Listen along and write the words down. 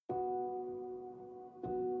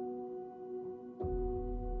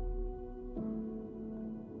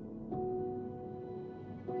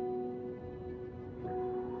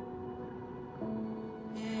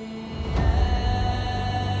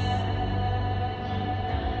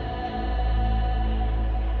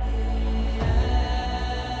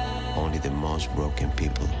only the most broken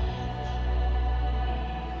people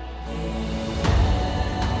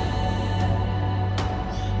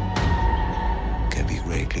can be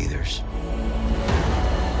great leaders.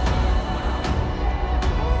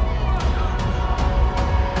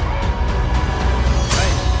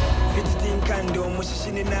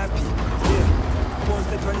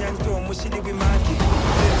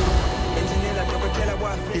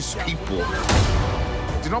 His people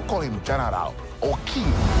did not call him General or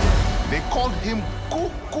King. They called him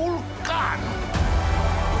Kukulkan,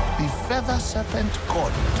 the feather serpent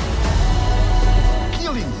god.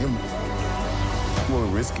 Killing him will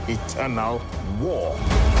risk eternal war.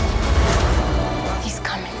 He's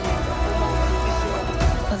coming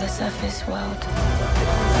for the surface world.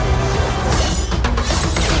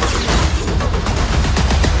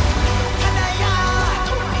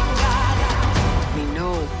 We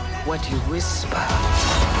know what you whisper.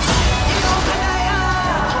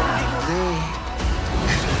 They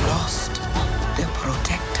have lost their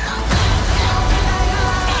protector.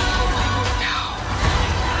 Now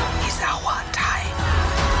is our time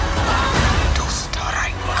to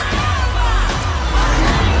strike.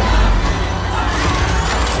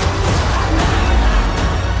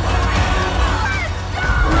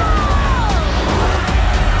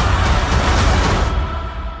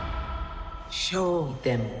 Show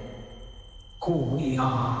them who we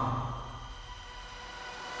are.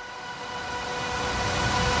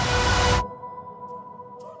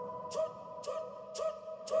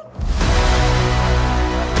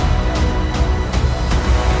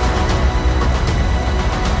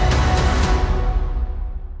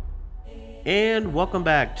 And welcome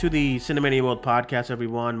back to the Cinemania World Podcast,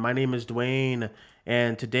 everyone. My name is Dwayne,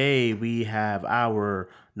 and today we have our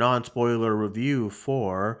non-spoiler review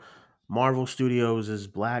for Marvel Studios'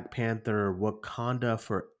 Black Panther: Wakanda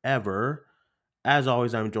Forever. As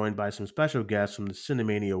always, I'm joined by some special guests from the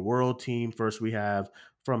Cinemania World team. First, we have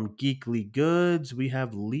from Geekly Goods, we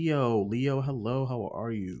have Leo. Leo, hello, how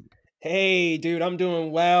are you? Hey, dude, I'm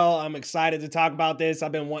doing well. I'm excited to talk about this.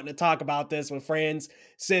 I've been wanting to talk about this with friends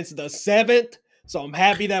since the 7th. So I'm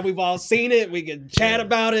happy that we've all seen it. We can chat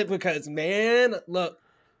about it because, man, look,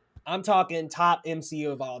 I'm talking top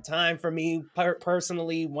MCU of all time for me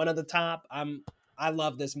personally, one of the top. I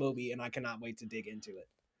love this movie and I cannot wait to dig into it.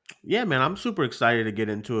 Yeah, man, I'm super excited to get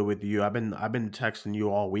into it with you. I've been texting you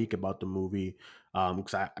all week about the movie,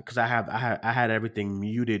 because I had everything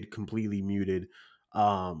muted, completely muted.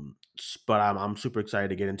 But I'm super excited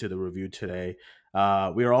to get into the review today.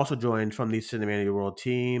 We are also joined from the Cinemania World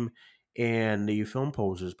team and the Film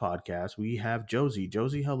Posers podcast. We have Josie.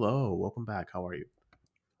 Josie, hello, welcome back. How are you?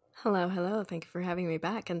 Hello. Thank you for having me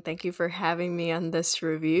back, and thank you for having me on this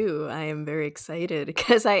review. I am very excited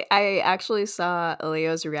because I actually saw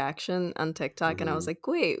Leo's reaction on TikTok, and I was like,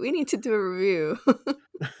 wait, we need to do a review.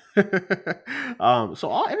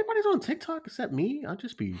 So everybody's on TikTok except me. I'll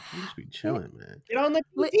just be chilling, man. Get on the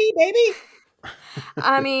TT, baby.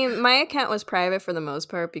 I mean, my account was private for the most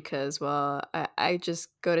part because, well, I just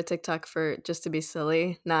go to TikTok for just to be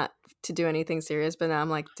silly, not to do anything serious. But now I'm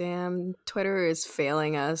like, damn, Twitter is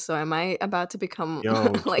failing us. So am I about to become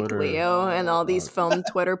like Twitter. Leo and all these film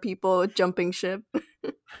Twitter people jumping ship?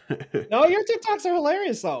 No, your TikToks are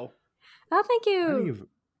hilarious, though. Oh, thank you.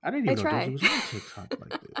 I didn't even know try. Josie was on TikTok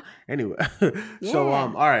like this. Anyway, Yeah. so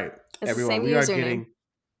all right, It's everyone, the same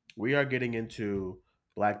we are getting into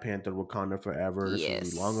Black Panther: Wakanda Forever. This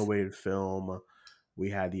is a long-awaited film. We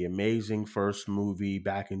had the amazing first movie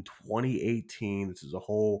back in 2018. This is a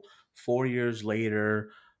whole 4 years later.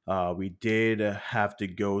 We did have to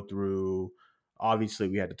go through. Obviously,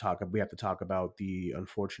 we have to talk about the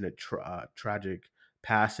unfortunate, tragic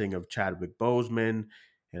passing of Chadwick Boseman,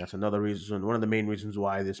 and that's another reason. One of the main reasons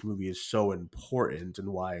why this movie is so important and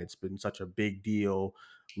why it's been such a big deal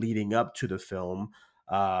leading up to the film.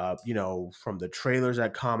 From the trailers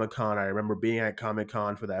at Comic-Con, I remember being at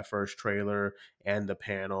Comic-Con for that first trailer and the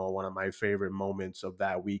panel. One of my favorite moments of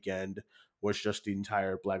that weekend was just the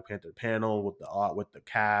entire Black Panther panel with the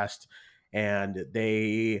cast, and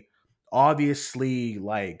they obviously,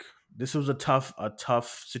 like, this was a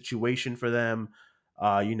tough situation for them.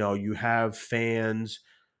 You have fans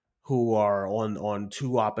who are on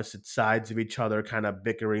two opposite sides of each other, kind of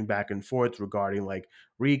bickering back and forth regarding, like,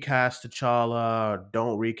 recast T'Challa or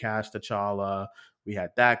don't recast T'Challa. We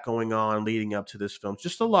had that going on leading up to this film.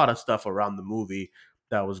 Just a lot of stuff around the movie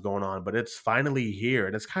that was going on, but it's finally here,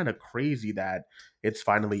 and it's kind of crazy that it's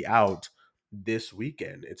finally out this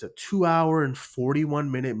weekend. It's a 2-hour and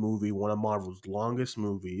 41-minute movie, one of Marvel's longest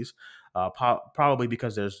movies, probably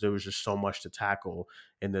because there was just so much to tackle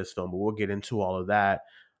in this film, but we'll get into all of that.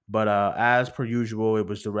 But as per usual, it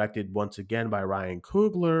was directed once again by Ryan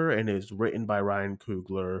Coogler and is written by Ryan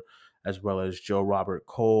Coogler as well as Joe Robert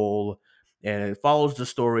Cole. And it follows the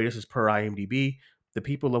story. This is per IMDb. The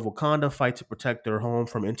people of Wakanda fight to protect their home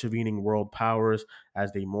from intervening world powers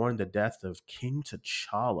as they mourn the death of King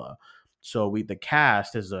T'Challa. So the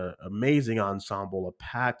cast is an amazing ensemble, a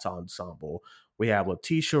packed ensemble. We have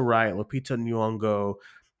Letitia Wright, Lupita Nyong'o,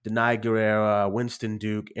 Denai Guerrera, Winston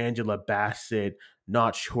Duke, Angela Bassett,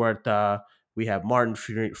 Notch Huerta. We have Martin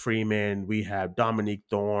Freeman. We have Dominique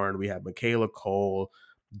Thorne. We have Michaela Cole.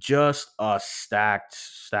 Just a stacked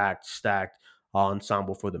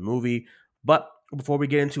ensemble for the movie. But before we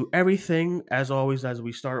get into everything, as always, as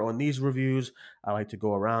we start on these reviews, I like to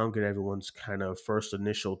go around, get everyone's kind of first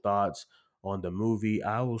initial thoughts on the movie.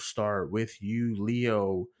 I will start with you,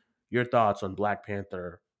 Leo. Your thoughts on Black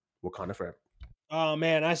Panther, Wakanda Forever. Oh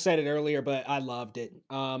man, I said it earlier, but I loved it.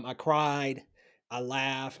 I cried, I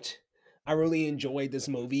laughed. I really enjoyed this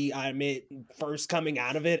movie. I admit, first coming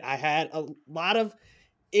out of it, I had a lot of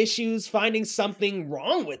issues finding something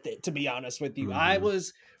wrong with it, to be honest with you. I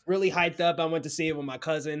was really hyped up. I went to see it with my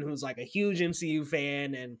cousin, who's like a huge MCU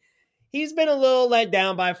fan, and he's been a little let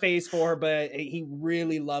down by Phase 4, but he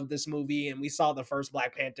really loved this movie, and we saw the first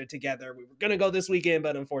Black Panther together. We were going to go this weekend,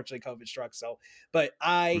 but unfortunately COVID struck. But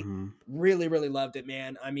I really, really loved it,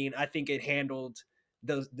 man. I mean, I think it handled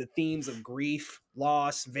the themes of grief,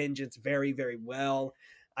 loss, vengeance very, very well.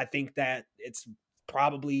 I think that it's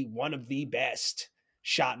probably one of the best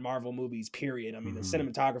shot Marvel movies, period. I mean, the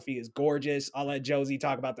cinematography is gorgeous. I'll let Josie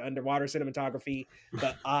talk about the underwater cinematography,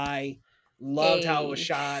 but I loved how it was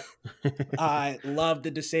shot. I loved the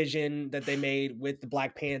decision that they made with the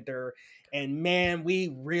Black Panther. And man,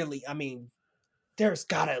 there's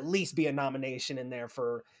got to at least be a nomination in there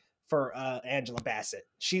for Angela Bassett.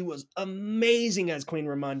 She was amazing as Queen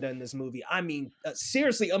Ramonda in this movie. I mean,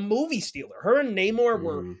 seriously, a movie stealer. Her and Namor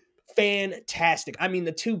were fantastic. I mean,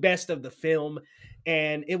 the two best of the film.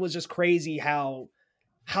 And it was just crazy how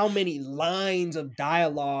many lines of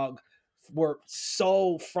dialogue were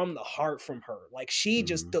so from the heart from her. Like, she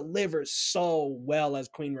just delivers so well as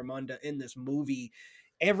Queen Ramonda in this movie.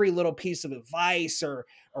 Every little piece of advice or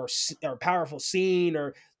powerful scene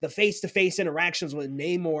or the face-to-face interactions with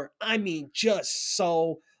Namor, I mean, just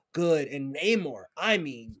so good. And Namor, I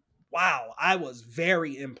mean, wow, I was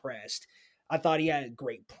very impressed. I thought he had a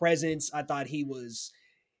great presence. I thought he was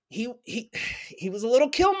a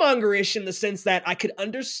little Killmonger-ish in the sense that I could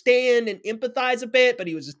understand and empathize a bit, but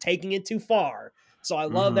he was just taking it too far. So I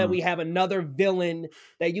love that we have another villain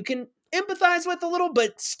that you can empathize with a little,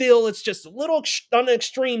 but still it's just a little on the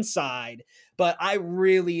extreme side. But I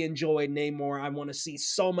really enjoyed Namor. I want to see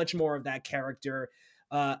so much more of that character.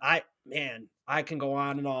 I can go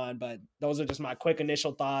on and on, but those are just my quick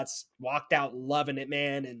initial thoughts. Walked out loving it,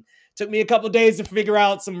 man, and took me a couple of days to figure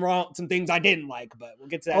out some things I didn't like, but we'll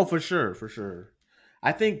get to that. Oh, for sure.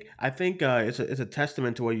 I think it's a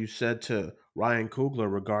testament to what you said to Ryan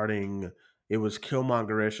Coogler regarding it was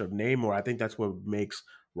Killmonger-ish of Namor. I think that's what makes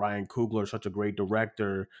Ryan Coogler such a great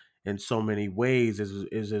director in so many ways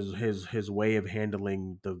is his way of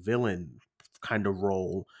handling the villain kind of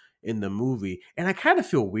role in the movie. And I kind of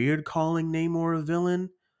feel weird calling Namor a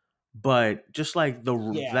villain, but just like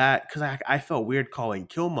that, because I felt weird calling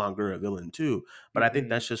Killmonger a villain too. But I think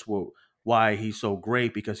that's just why he's so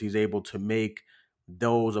great, because he's able to make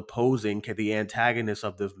those opposing the antagonists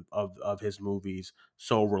of his movies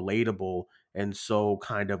so relatable and so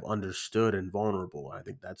kind of understood and vulnerable. I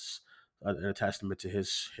think that's a testament to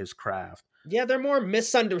his craft. Yeah, they're more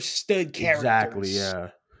misunderstood characters.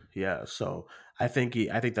 Exactly. Yeah. So I think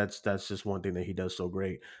that's just one thing that he does so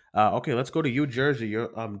great. Okay, let's go to you, Jersey.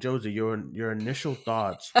 Josie, your initial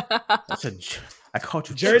thoughts. I called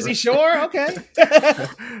you Jersey Shore. Okay.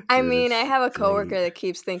 I mean, I have a coworker that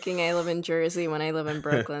keeps thinking I live in Jersey when I live in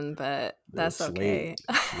Brooklyn, but that's okay.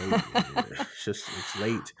 It's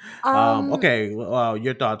late. Okay.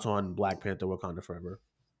 Your thoughts on Black Panther: Wakanda Forever?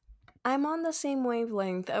 I'm on the same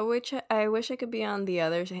wavelength. I wish I could be on the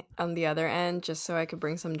other end, just so I could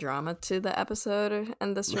bring some drama to the episode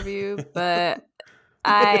and this review. But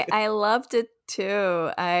I loved it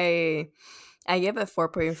too. I give it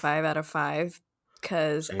 4.5 out of 5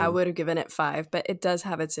 because I would have given it 5, but it does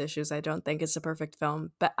have its issues. I don't think it's a perfect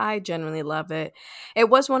film, but I genuinely love it. It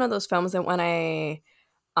was one of those films that when I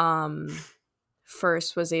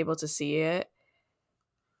first was able to see it,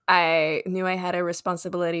 I knew I had a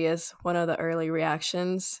responsibility as one of the early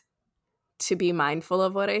reactions to be mindful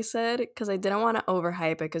of what I said, because I didn't want to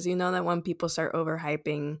overhype it, because you know that when people start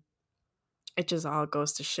overhyping, it just all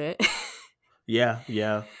goes to shit.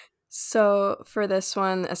 Yeah. So for this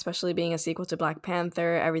one, especially being a sequel to Black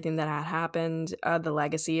Panther, everything that had happened, the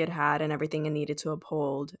legacy it had, and everything it needed to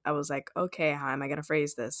uphold, I was like, okay, how am I gonna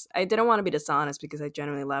phrase this? I didn't want to be dishonest because I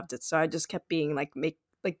genuinely loved it, so I just kept being like,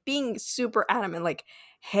 being super adamant, like,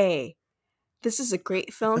 hey, this is a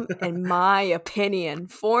great film in my opinion,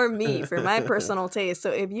 for me, for my personal taste.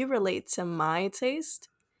 So if you relate to my taste,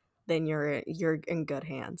 then you're in good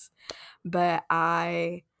hands. But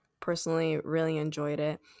I personally really enjoyed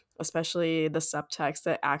it, especially the subtext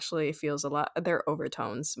that actually feels a lot. They're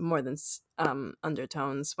overtones more than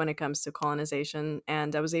undertones when it comes to colonization.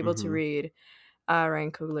 And I was able to Mm-hmm. read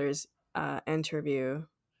Ryan Coogler's interview.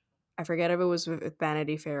 I forget if it was with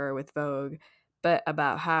Vanity Fair or with Vogue, but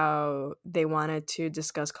about how they wanted to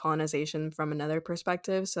discuss colonization from another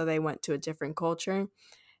perspective. So they went to a different culture,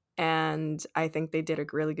 and I think they did a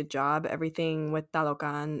really good job. Everything with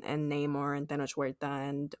Talocan and Namor and Tenoch Huerta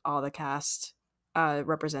and all the cast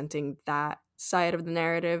representing that side of the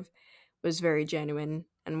narrative was very genuine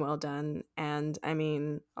and well done. And I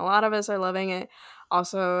mean, a lot of us are loving it.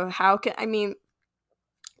 Also,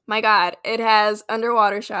 my God, it has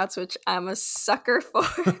underwater shots, which I'm a sucker for.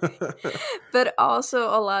 But also,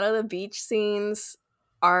 a lot of the beach scenes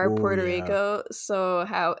are Oh Puerto yeah. Rico. So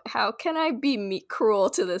how can I be cruel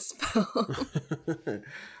to this film?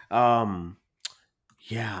 um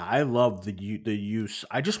yeah, I love the use.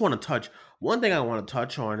 I just want to touch one thing I want to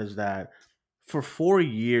touch on is that for 4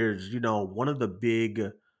 years, one of the big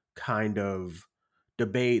kind of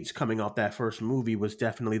debates coming off that first movie was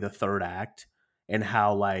definitely the third act, and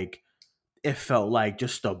how like it felt like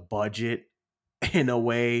just the budget in a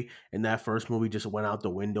way in that first movie just went out the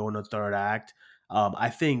window in the third act. I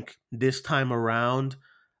think this time around,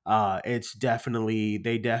 it's definitely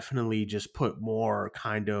they definitely just put more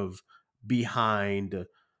kind of behind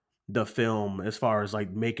the film as far as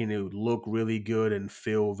like making it look really good and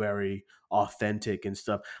feel very authentic and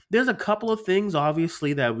stuff. There's a couple of things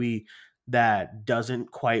obviously that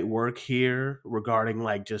doesn't quite work here regarding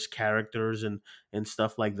like just characters and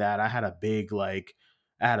stuff like that. I had a big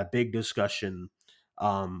discussion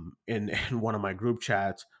in in one of my group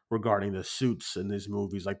chats regarding the suits in these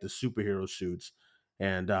movies, like the superhero suits.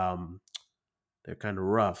 And they're kind of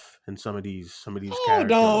rough in some of these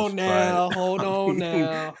characters, but Hold I on mean,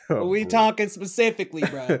 now. Are we talking specifically,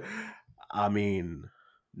 bro? I mean,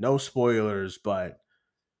 no spoilers, but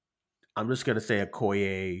I'm just gonna say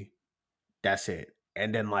Okoye. That's it,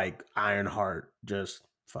 and then like Ironheart, just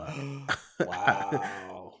fuck.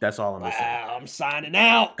 Wow. That's all I'm gonna say. Wow, I'm signing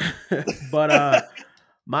out. But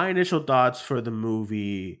my initial thoughts for the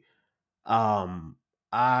movie, um,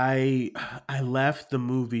 I I left the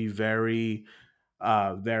movie very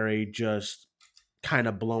just kind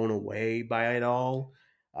of blown away by it all.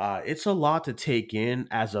 It's a lot to take in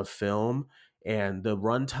as a film, and the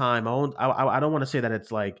runtime. I don't want to say that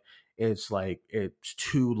it's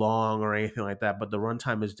too long or anything like that, but the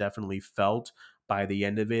runtime is definitely felt by the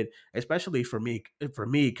end of it, especially for me. For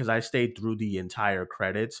me, because I stayed through the entire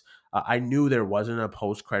credits. I knew there wasn't a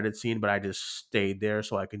post credit scene, but I just stayed there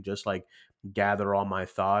so I could just like gather all my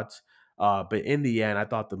thoughts. But in the end, I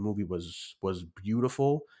thought the movie was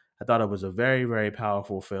beautiful. I thought it was a very, very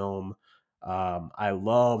powerful film. I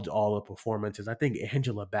loved all the performances. I think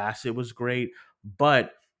Angela Bassett was great,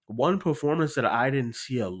 but one performance that I didn't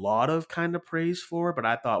see a lot of kind of praise for, but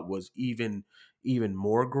I thought was even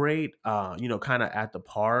more great, kind of at the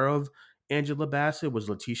par of Angela Bassett, was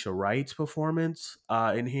Letitia Wright's performance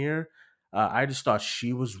in here. I just thought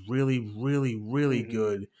she was really, really, really Mhm.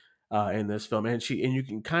 good in this film, and you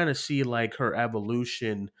can kind of see like her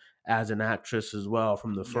evolution as an actress as well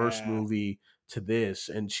from the first Yeah. movie to this,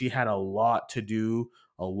 and she had a lot to do,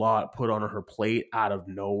 a lot put on her plate out of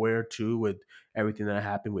nowhere too, with everything that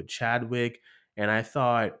happened with Chadwick. And I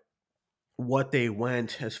thought what they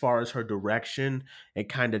went as far as her direction and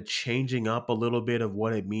kind of changing up a little bit of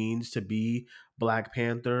what it means to be Black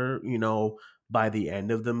Panther, by the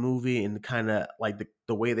end of the movie, and kind of like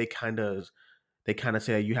the way they kind of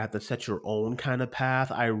say that you have to set your own kind of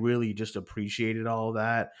path. I really just appreciated all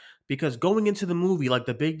that, because going into the movie, like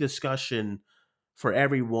the big discussion for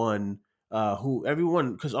everyone,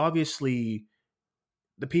 because obviously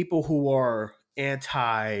the people who are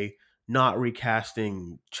anti not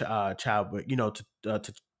recasting Chadwick,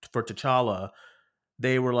 for T'Challa,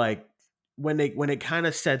 they were like, when it kind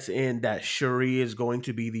of sets in that Shuri is going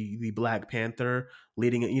to be the Black Panther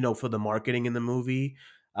leading it, for the marketing in the movie,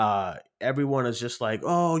 everyone is just like,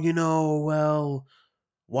 oh, well,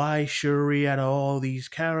 why Shuri out of all these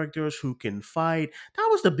characters who can fight? That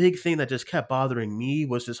was the big thing that just kept bothering me,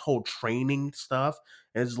 was this whole training stuff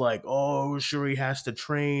And it's like, oh, Shuri has to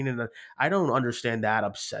train, and I don't understand that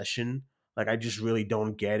obsession. Like, I just really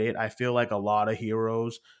don't get it. I feel like a lot of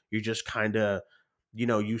heroes, you just kind of,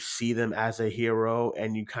 you see them as a hero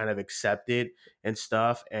and you kind of accept it and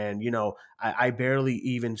stuff. And I barely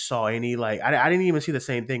even saw any, like, I didn't even see the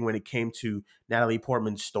same thing when it came to Natalie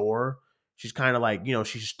Portman's Thor. She's kind of like,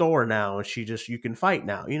 she's Thor now, and you can fight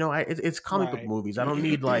now. It's comic book Right. movies. I don't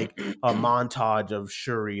need like a montage of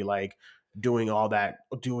Shuri like doing all that,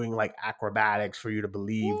 doing like acrobatics for you to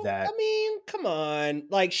believe Well, that. I mean, come on.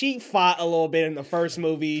 Like, she fought a little bit in the first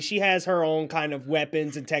movie. She has her own kind of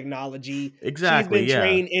weapons and technology. Exactly, She's been yeah.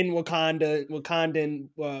 trained in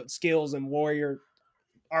Wakandan skills and warrior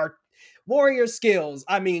skills.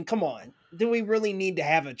 I mean, come on. Do we really need to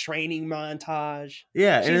have a training montage?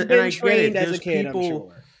 Yeah, She's and been I get it. trained as a kid, I'm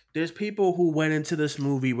sure. There's people who went into this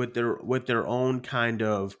movie with their own kind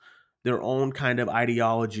of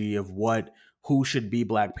ideology of who should be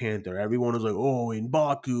Black Panther. Everyone was like, oh, and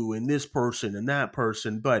Baku and this person and that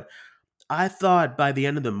person. But I thought by the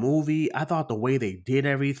end of the movie, I thought the way they did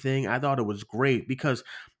everything, I thought it was great, because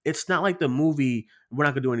it's not like the movie. We're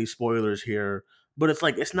not gonna do any spoilers here, but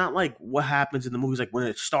it's not like what happens in the movies. Like when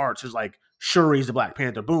it starts, it's like Shuri's the Black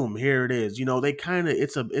Panther. Boom, here it is. They kind of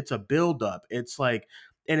it's a build up. It's like,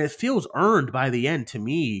 and it feels earned by the end to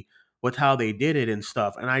me with how they did it and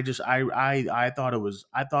stuff. And I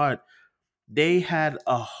thought they had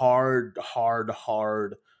a hard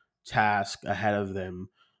task ahead of them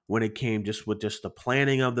when it came just the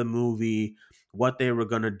planning of the movie, what they were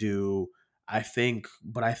gonna do. I think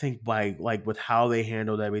by like with how they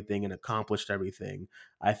handled everything and accomplished everything,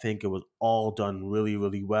 I think it was all done really,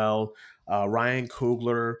 really well. Ryan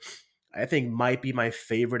Coogler, I think, might be my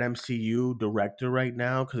favorite MCU director right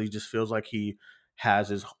now, because he just feels like he has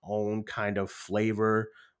his own kind of flavor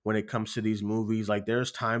when it comes to these movies. Like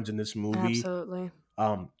there's times in this movie, Absolutely.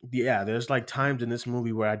 there's like times in this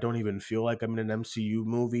movie where I don't even feel like I'm in an MCU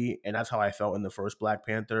movie, and that's how I felt in the first Black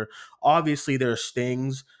Panther. Obviously, there's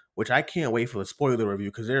stings, which I can't wait for the spoiler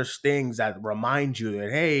review, because there's things that remind you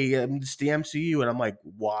that, hey, it's the MCU, and I'm like,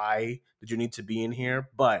 why did you need to be in here?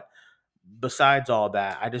 But besides all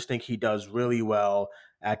that, I just think he does really well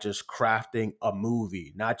at just crafting a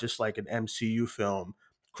movie, not just like an MCU film,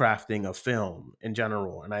 crafting a film in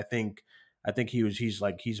general. And I think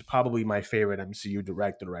he's probably my favorite MCU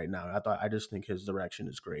director right now. I just think his direction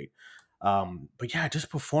is great. But yeah,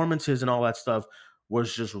 just performances and all that stuff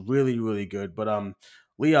was just really, really good. But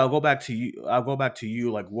Leah, I'll go back to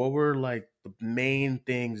you. Like, what were like the main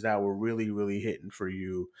things that were really, really hitting for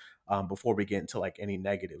you before we get into like any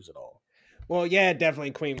negatives at all? Well, yeah,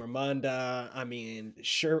 definitely Queen Ramonda. I mean,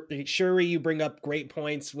 Shuri, you bring up great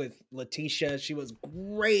points with Letitia. She was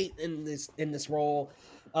great in this role.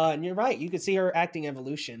 And you're right. You could see her acting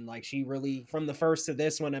evolution. Like, she really, from the first to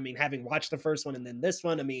this one, I mean, having watched the first one and then this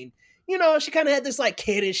one, I mean, she kind of had this like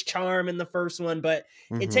kiddish charm in the first one, but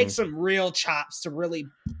it takes some real chops to really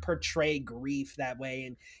portray grief that way.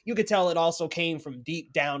 And you could tell it also came from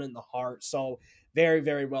deep down in the heart. So very,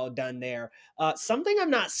 very well done there. Something I'm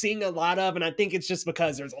not seeing a lot of, and I think it's just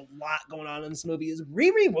because there's a lot going on in this movie, is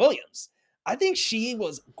Riri Williams. I think she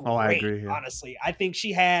was great, I agree, yeah. Honestly. I think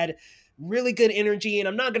she had really good energy, and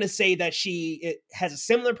I'm not going to say that she has a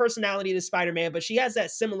similar personality to Spider-Man, but she has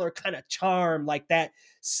that similar kind of charm, like that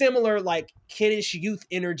similar like kiddish youth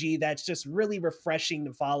energy that's just really refreshing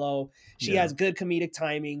to follow. She has good comedic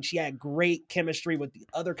timing. She had great chemistry with the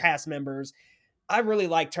other cast members. I really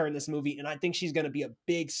liked her in this movie, and I think she's going to be a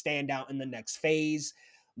big standout in the next phase.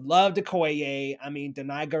 Love Okoye. I mean,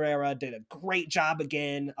 Danai Gurira did a great job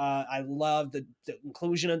again. I love the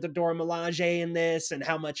inclusion of the Dora Milaje in this, and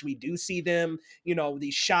how much we do see them,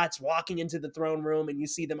 these shots walking into the throne room, and you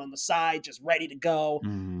see them on the side just ready to go.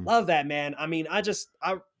 Love that, man. I mean, I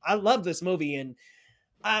love this movie, and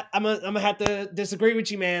I'm gonna have to disagree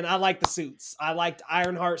with you, man. I like the suits. I liked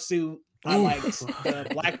Ironheart suit. I liked the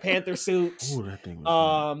Black Panther suit. Ooh, that thing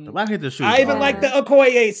was the Black Panther suit. I even like the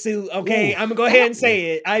Okoye suit. Okay, I'm gonna go ahead and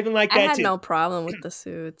say it. I even like that too. I had no problem with the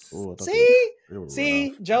suits. Ooh,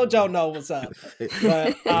 See, JoJo know what's up.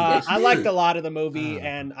 But I liked a lot of the movie,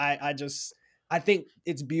 and I think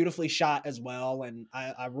it's beautifully shot as well. And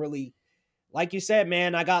I really, like you said,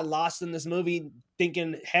 man, I got lost in this movie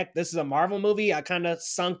thinking, heck, this is a Marvel movie. I kind of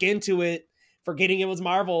sunk into it, forgetting it was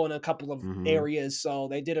Marvel in a couple of areas. So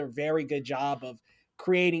they did a very good job of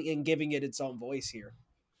creating and giving it its own voice here.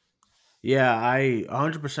 Yeah, I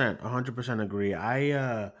 100% agree.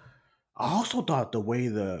 I also thought the way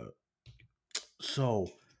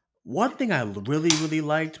one thing I really, really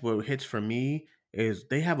liked, what hits for me, is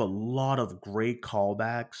they have a lot of great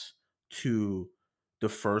callbacks to the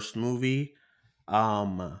first movie.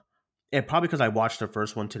 And probably because I watched the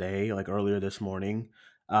first one today, like earlier this morning.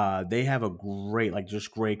 They have a great, like,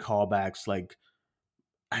 just great callbacks. Like,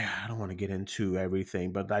 I don't want to get into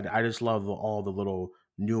everything, but I just love all the little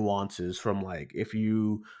nuances from, like, if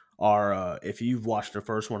you've watched the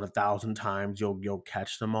first one 1,000 times, you'll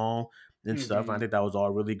catch them all and stuff. And I think that was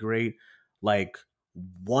all really great. Like,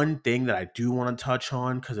 one thing that I do want to touch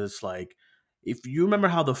on, because it's like, if you remember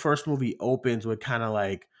how the first movie opens with kind of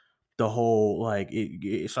like the whole, like,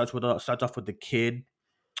 it starts off with the kid,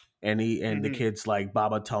 and the kid's like,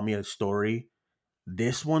 Baba, tell me a story.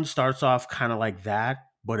 This one starts off kind of like that,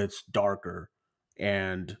 but it's darker,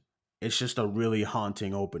 and it's just a really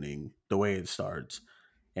haunting opening the way it starts.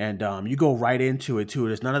 And you go right into it too.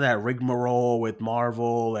 There's none of that rigmarole with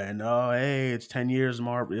Marvel and, oh, hey, it's 10 years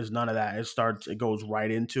Marvel. There's none of that. It goes right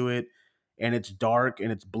into it, and it's dark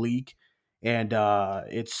and it's bleak, and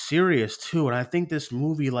it's serious too. And I think this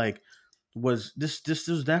movie, like, this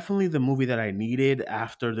was definitely the movie that I needed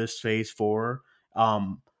after this Phase 4.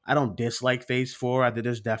 I don't dislike Phase 4. I think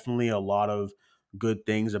there's definitely a lot of good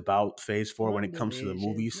things about Phase 4 when it comes to the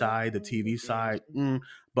movie side, the TV side.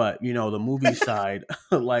 But the movie side,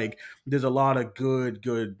 like, there's a lot of good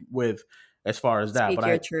with as far as that. Speak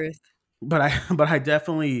your truth. But I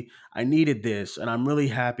definitely, I needed this, and I'm really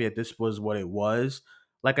happy that this was what it was.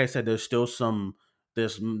 Like I said, there's still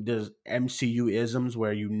there's MCU isms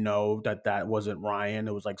where that wasn't Ryan.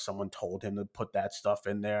 It was like someone told him to put that stuff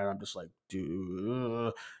in there, and I'm just like,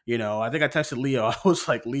 dude, I think I texted Leo. I was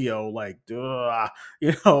like, Leo, like, duh,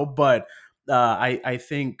 but I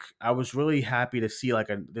think I was really happy to see, like,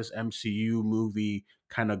 this MCU movie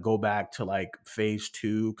kind of go back to, like, Phase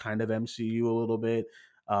 2 kind of MCU a little bit.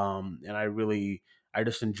 And I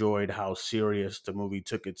just enjoyed how serious the movie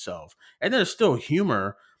took itself. And there's still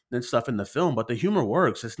humor and stuff in the film, but the humor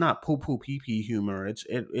works. It's not poo poo pee pee humor.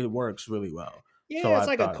 It works really well. Yeah, So it's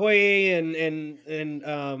like Okoye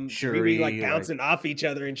and Shuri, Riri, like, bouncing off each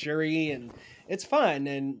other, and Shuri, and it's fun.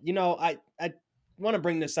 And I want to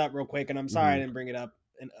bring this up real quick, and I'm sorry I didn't bring it up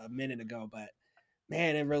a minute ago, but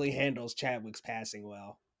man, it really handles Chadwick's passing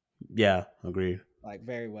well. Yeah, agreed. Like,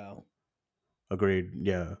 very well. Agreed.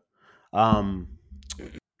 Yeah.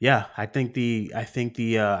 Yeah, I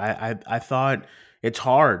thought it's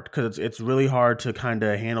hard because it's really hard to kind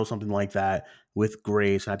of handle something like that with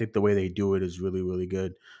grace. And I think the way they do it is really, really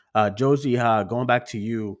good. Josie, going back to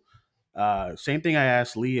you, same thing I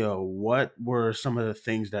asked Leo. What were some of the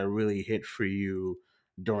things that really hit for you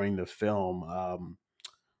during the film?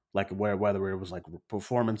 Like, whether it was like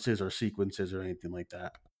performances or sequences or anything like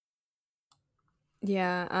that.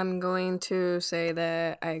 Yeah, I'm going to say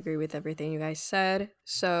that I agree with everything you guys said.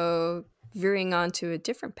 So, veering on to a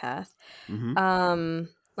different path,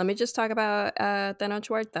 let me just talk about Tenoch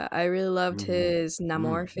Huerta. I really loved his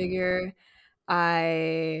Namor figure.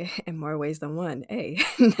 In more ways than one. Hey,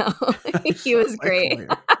 no, he was great.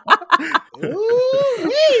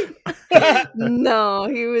 No,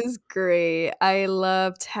 he was great. I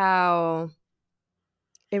loved how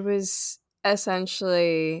it was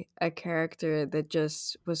essentially a character that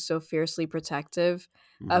just was so fiercely protective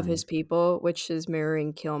of his people, which is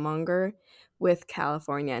mirroring Killmonger with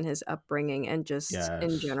California and his upbringing, and just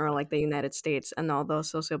in general, like, the United States and all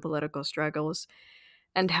those sociopolitical struggles,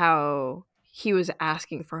 and how he was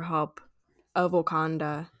asking for help of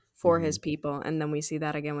Wakanda for his people. And then we see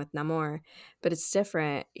that again with Namor, but it's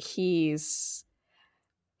different. He's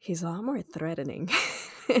a lot more threatening.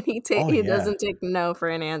 And he doesn't take no for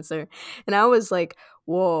an answer. And I was like,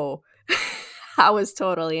 whoa. I was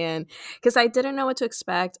totally in, because I didn't know what to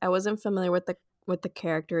expect. I wasn't familiar with the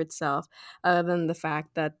character itself, other than the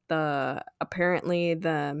fact that apparently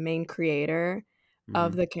the main creator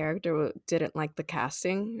of the character didn't like the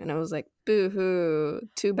casting, and I was like, boo-hoo,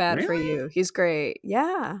 too bad for you. He's great.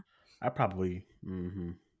 Yeah. I probably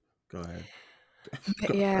go ahead.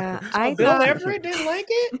 Yeah. Bill Everett didn't like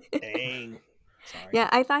it? Dang. Sorry. Yeah,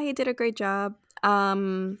 I thought he did a great job.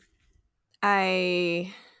 I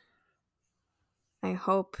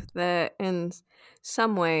hope that in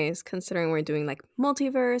some ways, considering we're doing, like,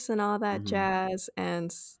 multiverse and all that jazz,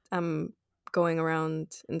 and I'm going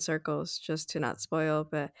around in circles just to not spoil,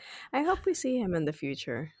 but I hope we see him in the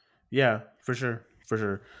future. Yeah, for sure.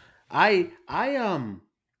 I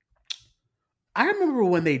remember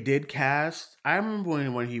when they did cast. I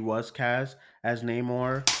remember when he was cast as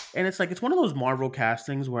Namor, and it's like, it's one of those Marvel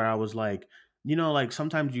castings where I was like, like,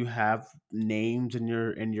 sometimes you have names in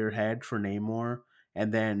your head for Namor,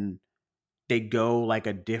 and then they go like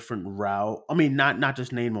a different route. I mean, not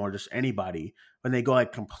just Namor, just anybody. When they go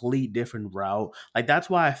like complete different route, like that's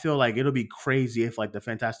why I feel like it'll be crazy if like the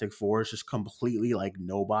Fantastic Four is just completely like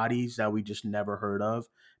nobodies that we just never heard of.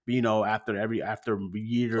 But, after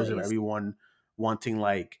years of Please. everyone wanting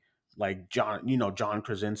like John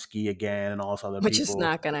Krasinski again and all this other Which people, is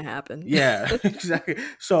not gonna happen. yeah, exactly.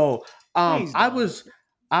 So Please I don't. was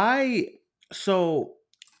I so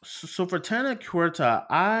for Tana Cuerta,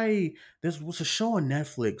 there was a show on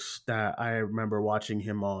Netflix that I remember watching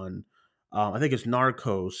him on. I think it's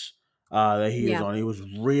Narcos. That he was Yeah. on. He was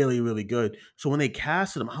really, really good. So when they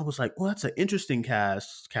casted him, I was like, "Oh, that's an interesting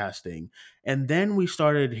casting." And then we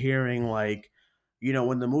started hearing like,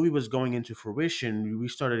 when the movie was going into fruition, we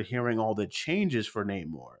started hearing all the changes for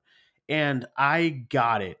Namor, and I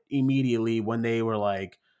got it immediately when they were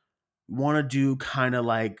like, want to do kind of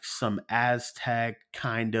like some Aztec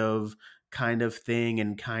kind of thing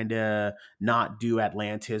and kind of not do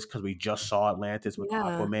Atlantis because we just saw Atlantis with Yeah.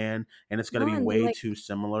 Aquaman and it's going to No, be and way like too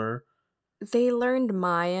similar. they learned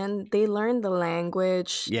Mayan, they learned the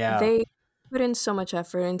language, Yeah. they put in so much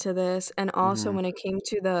effort into this, and also Mhm. when it came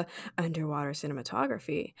to the underwater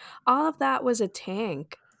cinematography, all of that was a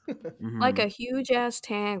tank. Like a Mhm. huge ass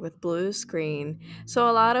tank with blue screen. So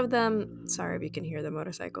a lot of them, sorry if you can hear the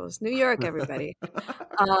motorcycles. New York, everybody.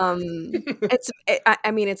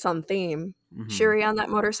 I mean, it's on theme. Mhm. Shuri on that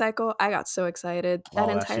motorcycle, I got so excited. That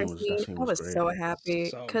Oh, entire that scene, scene I was was great. so happy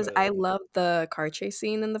So because I good. love the car chase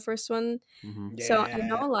scene in the first one. Mhm. So I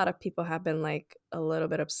know Yeah. a lot of people have been like a little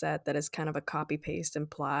bit upset that it's kind of a copy paste and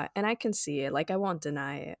plot, and I can see it. Like I won't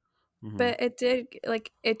deny it. Mhm. But it did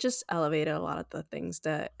like it just elevated a lot of the things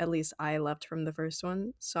that at least I loved from the first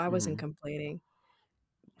one, so I wasn't Mhm. complaining.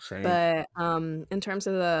 Same. But in terms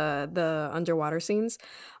of the underwater scenes,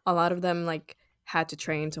 a lot of them like had to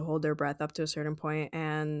train to hold their breath up to a certain point,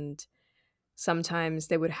 and sometimes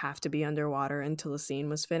they would have to be underwater until the scene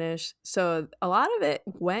was finished. So a lot of it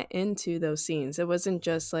went into those scenes. It wasn't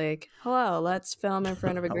just like, hello, let's film in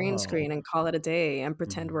front of a green Hello. screen and call it a day and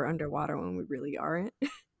pretend Mhm. we're underwater when we really aren't.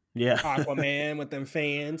 Yeah. Aquaman with them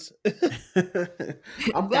fans.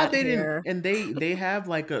 I'm glad That they didn't, hair. and they have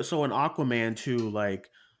like so in Aquaman too, like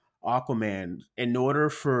Aquaman, in order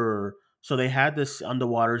for, so they had this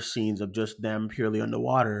underwater scenes of just them purely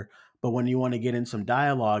underwater, but when you want to get in some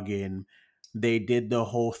dialogue in, they did the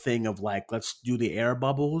whole thing of like, let's do the air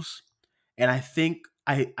bubbles, and I think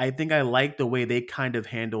I like the way they kind of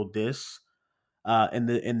handled this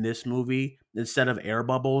in this movie. Instead of air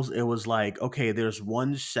bubbles, it was like, okay, there's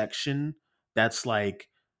one section that's like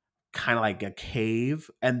kind of like a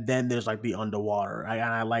cave, and then there's like the underwater.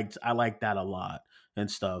 I liked that a lot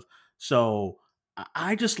and stuff. So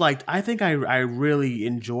I just liked. I think I really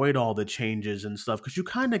enjoyed all the changes and stuff because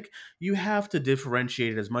you have to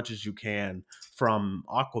differentiate it as much as you can from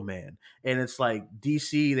Aquaman, and it's like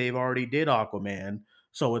DC, they've already did Aquaman.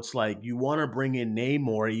 So it's like you want to bring in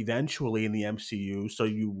Namor eventually in the MCU, so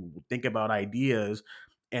you think about ideas,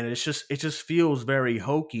 and it just feels very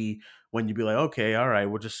hokey when you be like, okay, all right,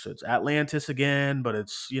 it's Atlantis again, but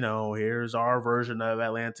it's, here's our version of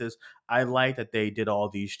Atlantis. I like that they did all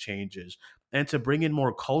these changes and to bring in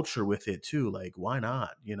more culture with it too. Like, why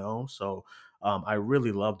not? So I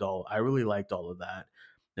really liked all of that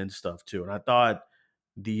and stuff too. And I thought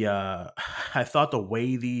the, I thought the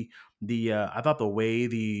way the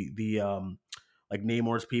like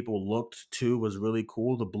Namor's people looked too was really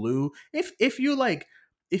cool. The blue, if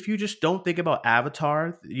you just don't think about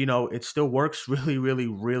Avatar, it still works really, really,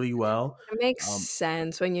 really well. It makes Um,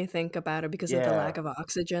 sense when you think about it because of the yeah, lack of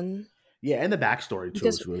oxygen. yeah, and the backstory too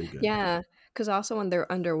Because is really good. yeah, because also when they're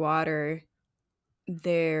underwater,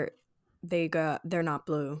 they're they're not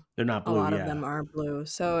blue. They're not A blue, lot of yeah. them aren't blue.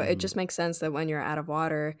 So it Hmm. just makes sense that when you're out of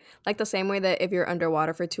water, like the same way that if you're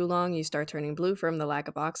underwater for too long, you start turning blue from the lack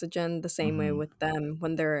of oxygen, the same way Hmm. with them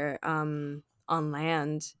when they're on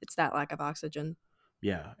land, it's that lack of oxygen.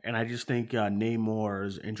 Yeah, and I just think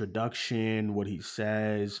Namor's introduction, what he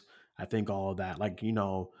says, I think all of that, like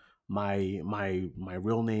my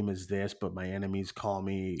real name is this, but my enemies call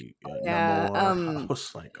me Yeah, Namor. I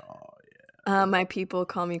was like, oh my people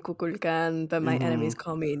call me Kukulkan, but yeah. my Hmm. enemies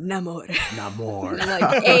call me Namor. Namor. And I'm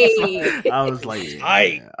like, hey, I was like,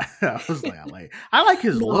 Tight. yeah. I like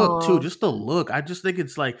his look too. no. Just the look. I just think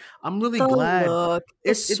it's like I'm really The glad. look, the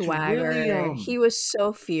It's really swagger. He was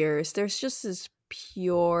so fierce. There's just this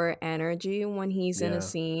pure energy when he's in a yeah.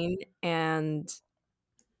 scene, and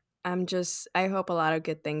I hope a lot of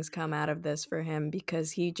good things come out of this for him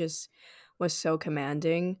because he just was so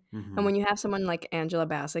commanding. And Mm-hmm. when you have someone like Angela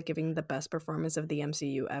Bassett giving the best performance of the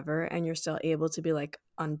MCU ever, and you're still able to be like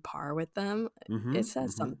on par with them, Mm-hmm. it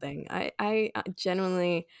says Mm-hmm. something. I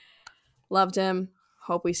genuinely loved him.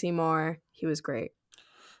 Hope we see more. He was great.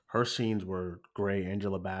 Her scenes were great,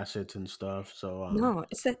 Angela Bassett and stuff. So No,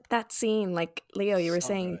 it's that scene, like Leo, you were So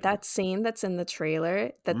saying, good. that scene that's in the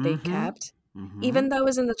trailer that they mm-hmm. kept. Mm-hmm. Even though it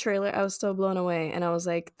was in the trailer, I was still blown away, and I was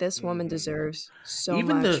like, this woman Mhm. deserves so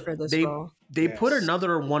Even much for this they role. they put Yes.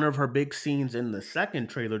 another one of her big scenes in the second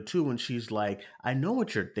trailer too, when she's like, "I know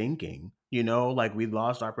what you're thinking. Like we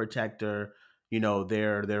lost our protector.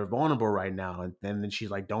 They're vulnerable right now." And then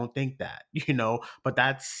she's like, "Don't think that." But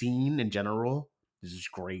that scene in general is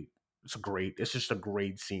just great. It's great. It's just a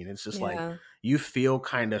great scene. It's just like Yeah. you feel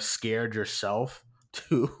kind of scared yourself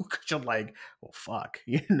too, because you're like, "Well, fuck,"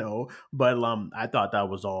 But I thought that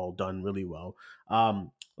was all done really well.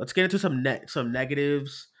 Let's get into some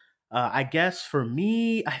negatives. I guess for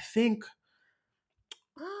me, I think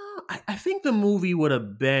the movie would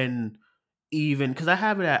have been even, because I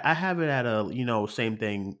have it at a same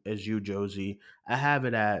thing as you, Josie. I have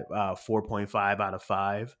it at 4.5 out of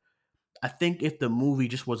 5. I think if the movie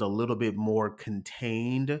just was a little bit more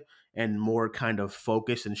contained and more kind of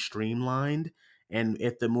focused and streamlined, and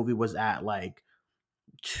if the movie was at like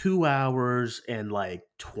 2 hours and like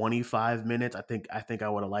 25 minutes, I think I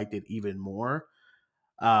would have liked it even more.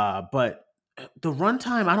 But the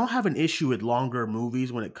runtime, I don't have an issue with longer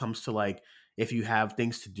movies when it comes to like if you have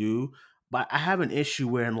things to do, but I have an issue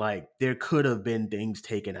where like there could have been things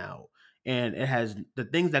taken out, and it has the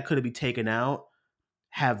things that could have been taken out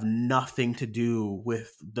have nothing to do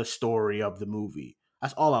with the story of the movie.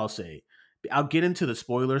 That's all I'll say. I'll get into the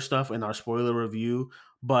spoiler stuff in our spoiler review,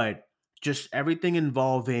 but just everything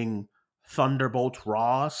involving Thunderbolt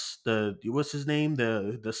Ross, the what's his name,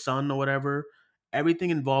 the son or whatever, everything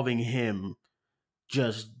involving him,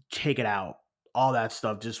 just take it out. All that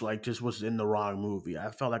stuff just was in the wrong movie. I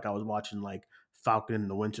felt like I was watching like Falcon and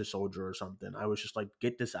the Winter Soldier or something. I was just like,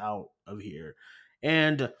 get this out of here.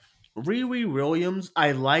 And Riri Williams,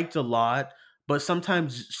 I liked a lot, but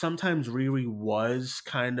sometimes Riri was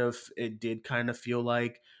it did kind of feel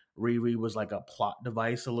like Riri was like a plot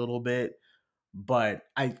device a little bit. But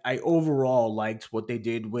I overall liked what they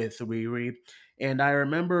did with Riri. And I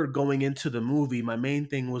remember going into the movie, my main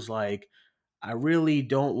thing was like, I really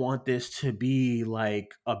don't want this to be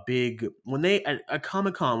like a big, when they at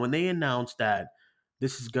Comic Con, when they announced that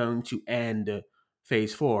this is going to end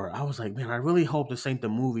Phase 4. I was like, man, I really hope this ain't the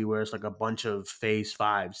movie where it's like a bunch of Phase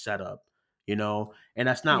 5 setup, And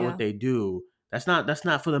that's not what Yeah. they do. That's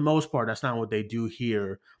not for the most part. That's not what they do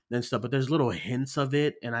here and stuff. But there's little hints of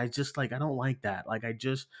it, and I just like, I don't like that. Like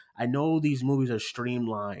I know these movies are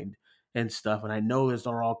streamlined and stuff, and I know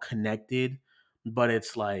they're all connected, but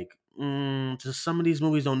it's like, just some of these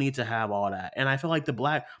movies don't need to have all that. And I feel like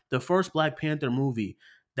the first Black Panther movie,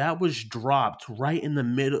 that was dropped right in the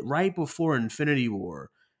middle, right before Infinity War,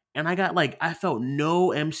 and I felt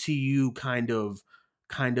no MCU kind of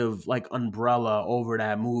like umbrella over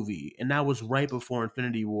that movie, and that was right before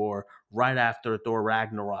Infinity War, right after Thor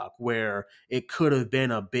Ragnarok, where it could have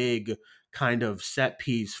been a big kind of set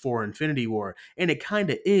piece for Infinity War, and it kind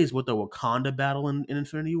of is with the Wakanda battle in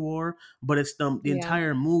Infinity War, but it's the Yeah.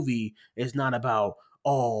 entire movie is not about,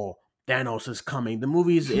 oh, Thanos is coming. The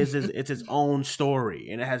movie is it's its own story,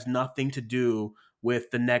 and it has nothing to do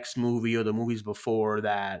with the next movie or the movies before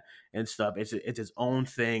that and stuff. It's its own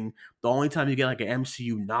thing. The only time you get like an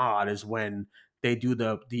MCU nod is when they do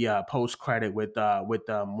the post credit with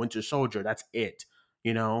Winter Soldier. That's it,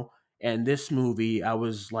 you know. And this movie, I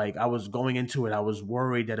was going into it, I was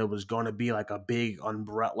worried that it was going to be like a big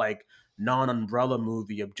umbrella, like non-umbrella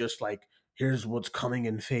movie of just like, here's what's coming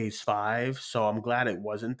in Phase 5. So I'm glad it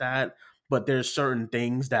wasn't that. But there's certain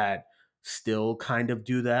things that still kind of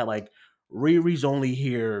do that. Like Riri's only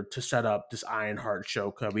here to set up this Ironheart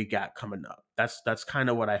show that we got coming up. That's kind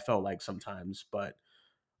of what I felt like sometimes. But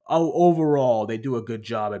overall, they do a good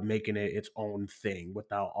job at making it its own thing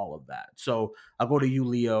without all of that. So I'll go to you,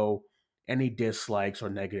 Leo. Any dislikes or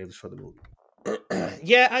negatives for the movie?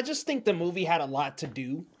 Yeah, I just think the movie had a lot to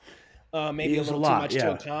do. Maybe It a was a little too lot, much to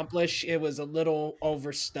yeah. accomplish. It was a little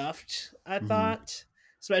overstuffed, I Hmm. thought.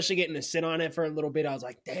 Especially getting to sit on it for a little bit. I was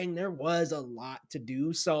like, dang, there was a lot to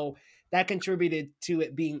do. So that contributed to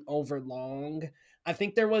it being overlong. I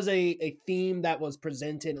think there was a theme that was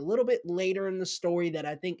presented a little bit later in the story that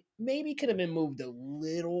I think maybe could have been moved a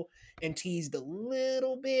little and teased a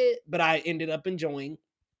little bit, but I ended up enjoying.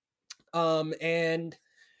 And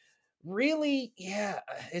really, yeah,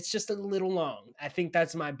 it's just a little long. I think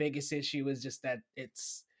that's my biggest issue, is just that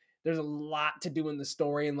it's there's a lot to do in the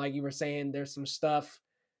story, and like you were saying, there's some stuff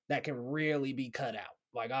that can really be cut out.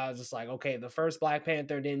 Like I was just like, okay, the first Black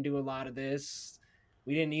Panther didn't do a lot of this.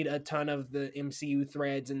 We didn't need a ton of the MCU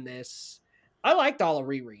threads in this. I liked all of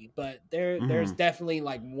Riri, but there's definitely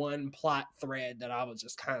like one plot thread that I was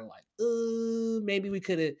just kind of like, maybe we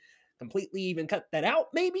could have completely even cut that out.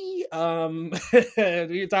 Maybe we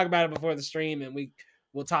were talking about it before the stream, and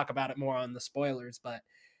we'll talk about it more on the spoilers. But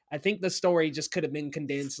I think the story just could have been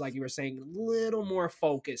condensed, like you were saying, a little more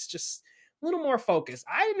focused, just a little more focused.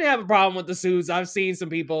 I didn't have a problem with the suits. I've seen some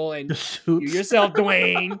people, and you yourself,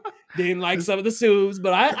 Dwayne, didn't like some of the suits,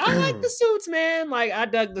 but I like the suits, man. Like I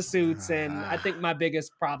dug the suits, and I think my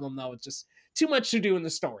biggest problem though is just too much to do in the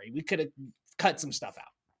story. We could have cut some stuff out.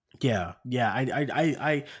 Yeah.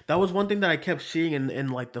 I that was one thing that I kept seeing in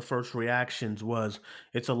like the first reactions was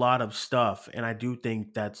it's a lot of stuff, and I do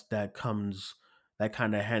think that kind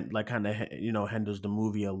of hinders the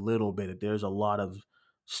movie a little bit. There's a lot of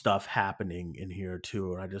stuff happening in here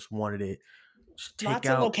too, and I just wanted it to take lots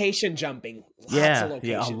out of location jumping.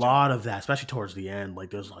 A lot of that, especially towards the end.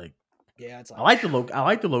 Like there's like, it's like I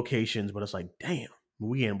like the locations, but it's like, damn,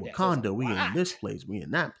 we in Wakanda, we in this place, we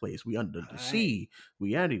in that place, we under the sea,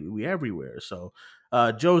 we everywhere. So,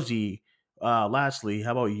 Josie, lastly,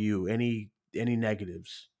 how about you? Any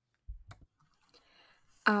negatives?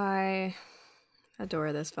 I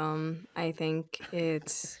adore this film. I think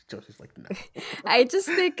it's Josie's like no. I just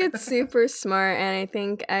think it's super smart, and I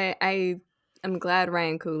think I'm glad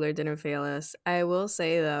Ryan Coogler didn't fail us. I will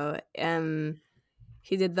say though,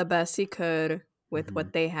 he did the best he could with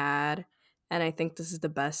what they had, and I think this is the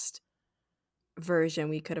best version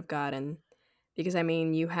we could have gotten, because I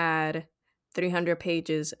mean, you had 300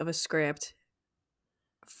 pages of a script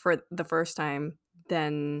for the first time,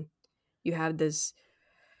 then you have this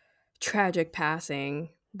tragic passing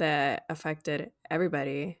that affected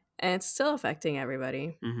everybody, and it's still affecting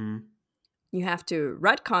everybody. You have to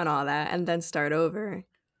retcon all that and then start over.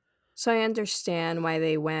 So I understand why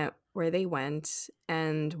they went where they went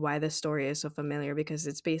and why the story is so familiar, because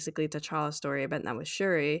it's basically T'Challa's story, but now with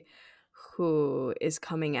Shuri, who is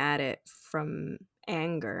coming at it from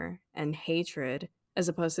anger and hatred, as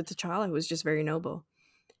opposed to T'Challa, who is just very noble.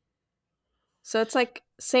 So it's like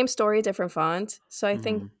same story, different font. So I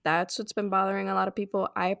think that's what's been bothering a lot of people.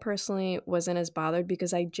 I personally wasn't as bothered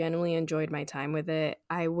because I genuinely enjoyed my time with it.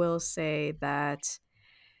 I will say that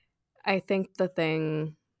I think the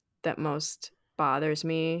thing that most bothers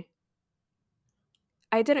me,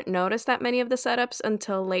 I didn't notice that many of the setups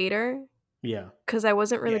until later. Yeah. Because I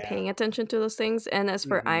wasn't really paying attention to those things. And as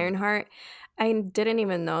for Ironheart, I didn't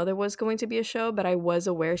even know there was going to be a show, but I was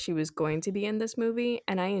aware she was going to be in this movie,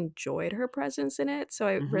 and I enjoyed her presence in it, so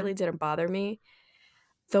it really didn't bother me.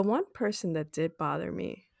 The one person that did bother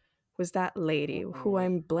me was that lady who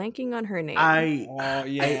I'm blanking on her name.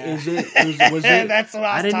 Was it? That's what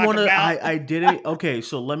I didn't want to. I didn't. Okay,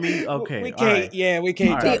 so let me. Okay, we can't. Yeah, we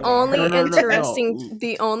can't. The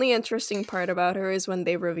only interesting part about her is when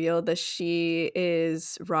they revealed that she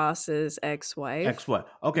is Ross's ex-wife.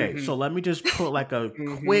 Okay, so let me just put like a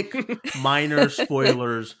quick minor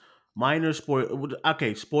spoilers.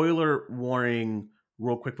 Okay, spoiler warning,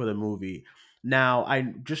 real quick for the movie. Now, I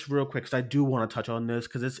just real quick, because I do want to touch on this,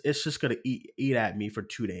 because it's just gonna eat at me for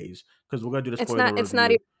 2 days, because we're gonna do the spoiler review. It's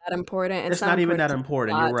not even that important. It's not even that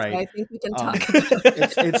important. You're right. So I think we can talk about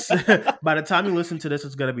it. It's by the time you listen to this,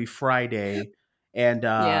 it's gonna be Friday, and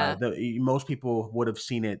most people would have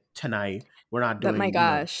seen it tonight. We're not doing. But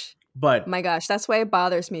my gosh, that's why it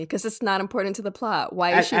bothers me, because it's not important to the plot.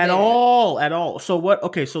 Why is she at there? all? So what?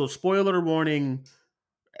 Okay, so spoiler warning.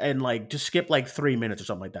 And like just skip like 3 minutes or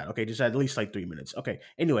something like that. Okay, just at least like 3 minutes. Okay.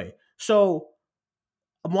 Anyway, so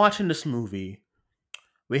I'm watching this movie.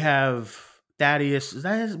 We have Thaddeus.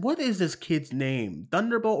 What is this kid's name?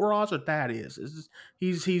 Thunderbolt Ross or Thaddeus?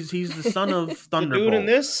 He's the son of Thunderbolt. The dude in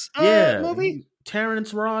this movie?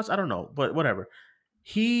 Terrence Ross. I don't know, but whatever.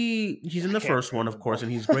 He's in the first one, of course,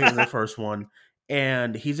 and he's great in the first one.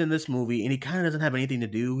 And he's in this movie, and he kind of doesn't have anything to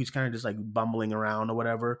do. He's kind of just like bumbling around or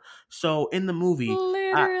whatever. So in the movie,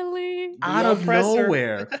 literally, out of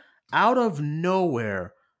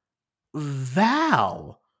nowhere,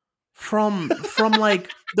 Val from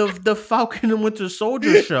like the Falcon and Winter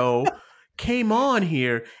Soldier show came on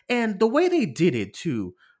here, and the way they did it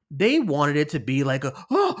too, they wanted it to be like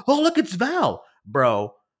oh look, it's Val,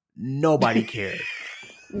 bro. Nobody cared.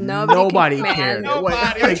 Nobody cared.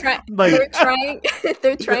 They're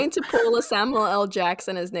trying to pull a Samuel L.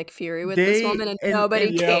 Jackson as Nick Fury with this woman, and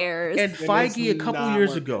nobody cares. And Feige, a couple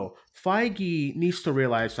years ago, Feige needs to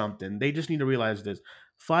realize something. They just need to realize this.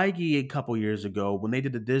 Feige a couple years ago when they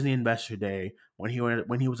did the Disney Investor Day, when he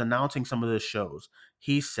was announcing some of the shows,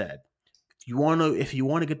 he said, if you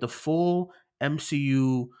want to get the full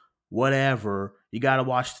MCU whatever, you got to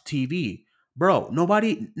watch the TV. Bro,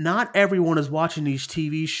 not everyone is watching these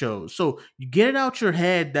TV shows. So you get it out your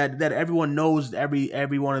head that everyone knows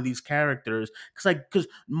every one of these characters. Cause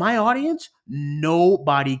my audience,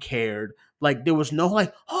 nobody cared. Like there was no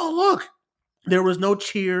like, oh look, there was no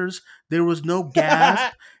cheers, there was no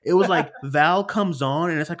gasp. It was like Val comes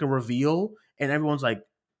on and it's like a reveal, and everyone's like,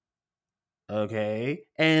 okay.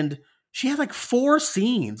 And she has like 4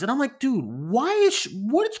 scenes, and I'm like, dude,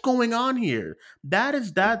 what's going on here? That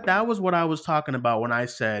was what I was talking about when I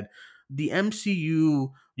said the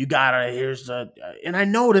MCU. You gotta and I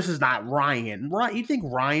know this is not Ryan. Right? You think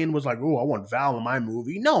Ryan was like, oh, I want Val in my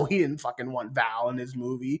movie? No, he didn't fucking want Val in his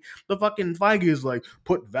movie. The fucking Feige is like,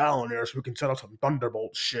 put Val in there so we can set up some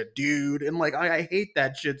Thunderbolt shit, dude. And like, I hate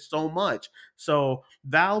that shit so much. So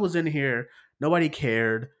Val was in here. Nobody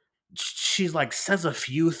cared. She's like says a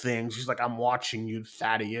few things. She's like, I'm watching you,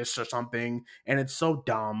 Thaddeus, or something, and it's so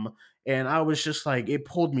dumb. And I was just like, it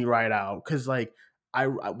pulled me right out because like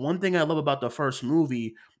one thing I love about the first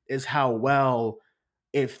movie is how well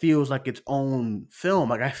it feels like its own film.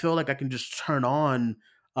 Like I feel like I can just turn on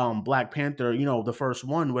Black Panther, the first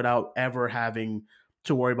one, without ever having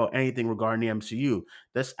to worry about anything regarding the MCU.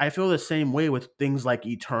 I feel the same way with things like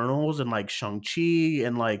Eternals and like Shang-Chi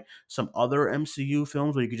and like some other MCU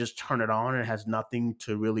films where you could just turn it on and it has nothing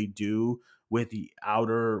to really do with the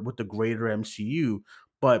greater MCU.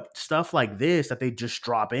 But stuff like this that they just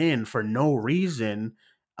drop in for no reason,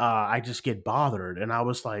 I just get bothered. And I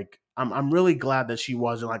was like, I'm really glad that she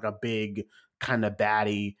wasn't like a big kind of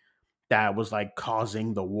baddie that was like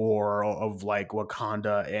causing the war of like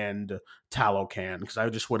Wakanda and Talocan, because I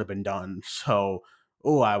just would have been done. So,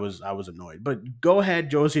 I was annoyed. But go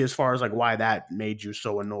ahead, Josie, as far as like why that made you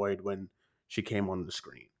so annoyed when she came on the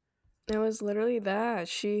screen. It was literally that.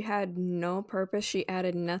 She had no purpose. She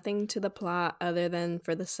added nothing to the plot other than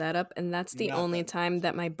for the setup, and that's the only time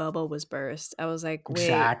that my bubble was burst. I was like, wait,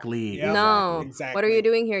 exactly. no, Exactly. what are you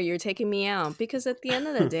doing here? You're taking me out. Because at the end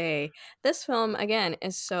of the day, this film, again,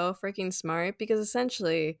 is so freaking smart because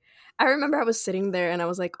essentially, I remember I was sitting there and I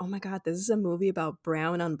was like, oh my God, this is a movie about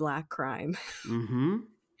brown on black crime. Mm-hmm.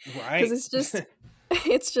 Right. Because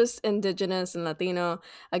it's just indigenous and Latino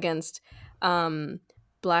against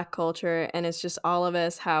Black culture, and it's just all of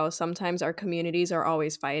us, how sometimes our communities are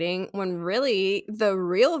always fighting when really the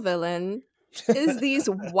real villain is these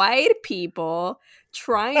white people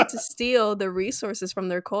trying to steal the resources from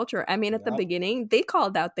their culture. I mean, at the beginning, they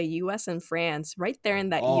called out the US and France right there in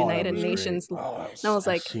that United Nations. And I was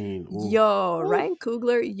like, yo, Ryan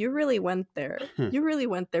Coogler, you really went there. You really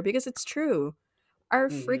went there because it's true. Our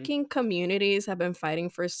freaking communities have been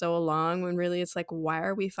fighting for so long when really it's like, why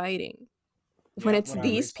are we fighting? When it's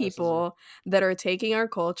these people that are taking our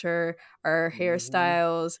culture, our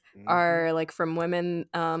hairstyles, our like from women,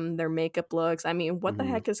 their makeup looks. I mean, what the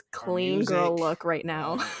heck is clean girl look right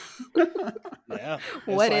now? Yeah.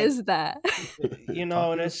 What is that?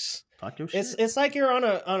 And it's like you're on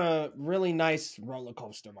a really nice roller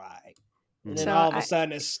coaster ride. And then all of a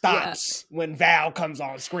sudden it stops when Val comes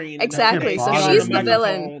on screen. Exactly. So she's the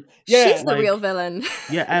villain. Yeah. She's the real villain.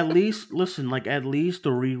 Yeah, at least the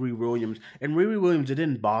Riri Williams. And Riri Williams, it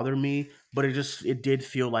didn't bother me, but it did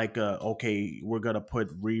feel like okay, we're gonna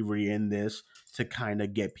put Riri in this to kind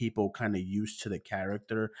of get people kind of used to the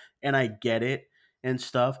character. And I get it and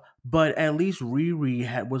stuff, but at least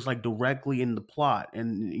Riri was like directly in the plot,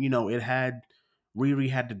 and Riri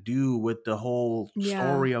had to do with the whole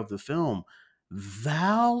story of the film.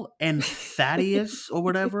 Val and Thaddeus or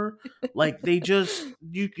whatever, like they just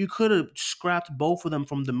you could have scrapped both of them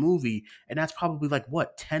from the movie, and that's probably like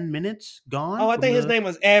what 10 minutes gone. Oh, I think his name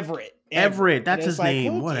was Everett. Everett, that's his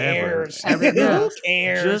name. Whatever. Who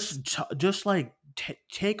cares? Just like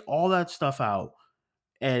take all that stuff out.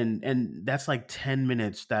 And that's like 10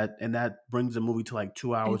 minutes that brings the movie to like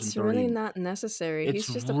 2 hours and 30. It's really not necessary. He's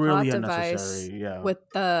just a really plot device with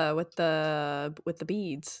the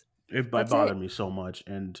beads. It bothered me so much,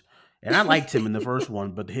 and I liked him in the first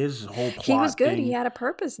one, but his whole plot, he was good. He had a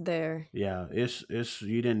purpose there. Yeah,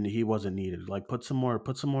 he wasn't needed. Like put some more of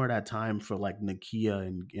that time for like Nakia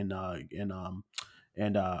and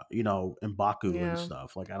M'Baku and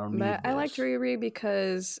stuff. Like I don't need this. I liked Riri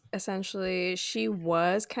because essentially she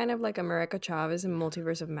was kind of like America Chavez in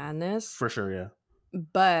Multiverse of Madness. For sure, yeah.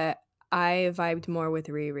 But I vibed more with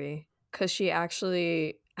Riri because she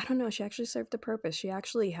actually, I don't know, she actually served a purpose. She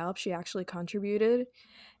actually helped. She actually contributed.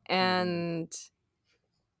 And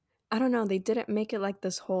I don't know, they didn't make it like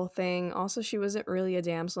this whole thing. Also, she wasn't really a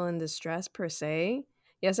damsel in distress per se.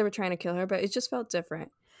 Yes, they were trying to kill her, but it just felt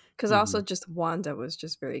different. Because also, just Wanda was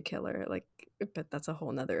just very killer. Like, but that's a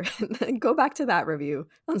whole nother. Go back to that review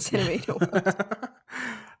on Cinemated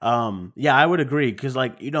World. Yeah, I would agree because,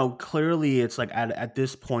 like, clearly it's like at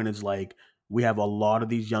this point, it's like we have a lot of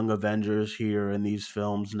these young Avengers here in these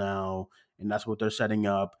films now, and that's what they're setting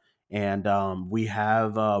up. And we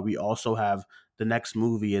also have the next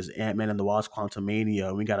movie is Ant-Man and the Wasp: Quantumania.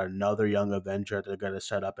 And we got another young Avenger that they're going to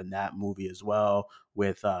set up in that movie as well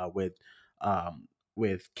with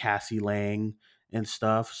Cassie Lang and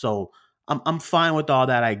stuff. So I'm fine with all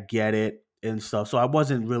that. I get it and stuff. So I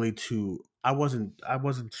wasn't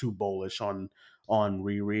too bullish on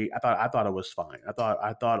Riri. I thought it was fine.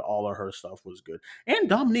 I thought all of her stuff was good. And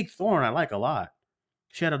Dominique Thorne I like a lot.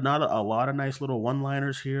 She had a lot of nice little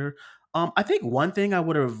one-liners here. I think one thing I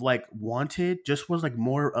would have like wanted just was like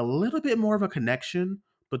a little bit more of a connection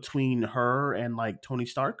between her and like Tony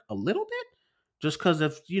Stark, a little bit, just because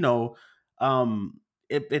um,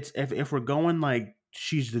 if we're going like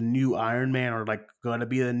she's the new Iron Man or like gonna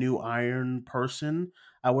be the new Iron person,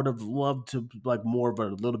 I would have loved to like more of a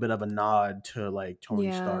little bit of a nod to like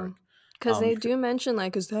Tony Stark. Because they do mention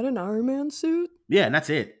like, is that an Iron Man suit? Yeah, and that's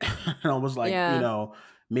it. And I was like, Yeah.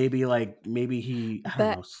 maybe he. I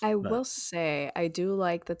don't know. I will say, I do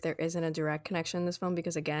like that there isn't a direct connection in this film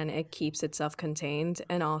because, again, it keeps it self-contained.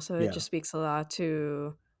 And also, it just speaks a lot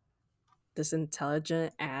to this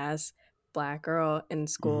intelligent ass Black girl in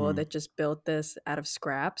school that just built this out of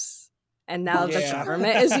scraps. And now the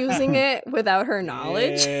government is using it without her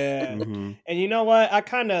knowledge. Yeah. And you know what?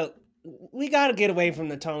 We got to get away from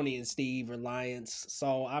the Tony and Steve reliance.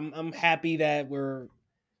 So I'm happy that we're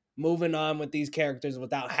moving on with these characters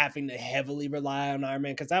without having to heavily rely on Iron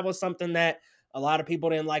Man, because that was something that a lot of people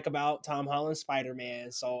didn't like about Tom Holland's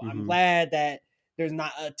Spider-Man. So I'm glad that there's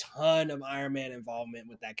not a ton of Iron Man involvement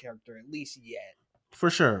with that character, at least yet. For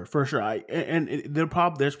sure.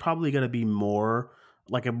 There's probably going to be more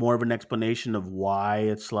of an explanation of why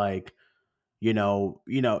it's like, in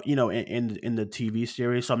the TV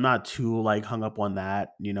series. So I'm not too like hung up on that,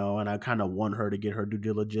 and I kind of want her to get her due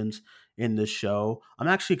diligence in the show. I'm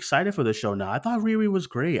actually excited for the show now. I thought Riri was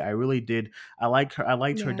great. I really did. I liked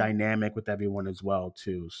her dynamic with everyone as well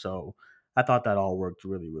too. So I thought that all worked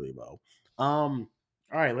really, really well. All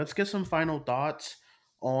right, let's get some final thoughts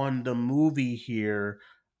on the movie here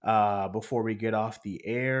before we get off the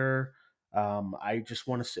air. I just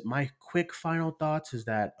want to say my quick final thoughts is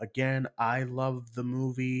that, again, I love the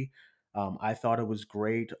movie. I thought it was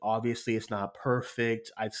great. Obviously, it's not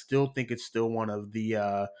perfect. I still think it's still one of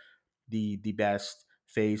the best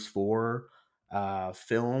Phase 4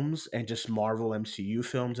 films and just Marvel MCU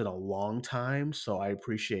films in a long time. So I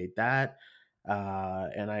appreciate that.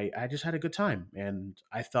 And I just had a good time. And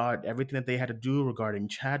I thought everything that they had to do regarding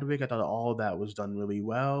Chadwick, I thought all of that was done really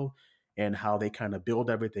well, and how they kind of build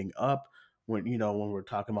everything up when we're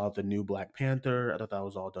talking about the new Black Panther. I thought that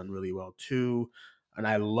was all done really well too. And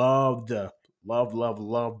I loved the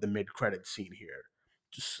mid-credit scene here.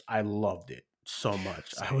 Just I loved it so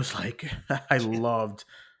much. I was like, I loved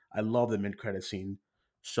the mid-credit scene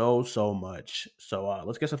so much. So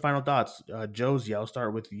let's get some final thoughts. Josie, I'll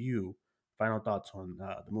start with you. Final thoughts on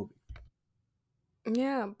the movie.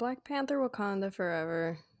 Yeah, Black Panther Wakanda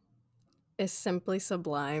Forever is simply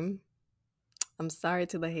sublime. I'm sorry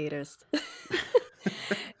to the haters.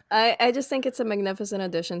 I just think it's a magnificent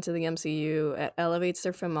addition to the MCU. It elevates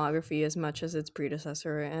their filmography as much as its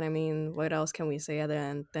predecessor. And I mean, what else can we say other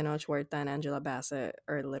than Tenoch Huerta and Angela Bassett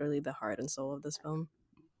are literally the heart and soul of this film?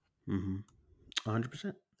 100%.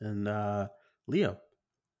 And Leo?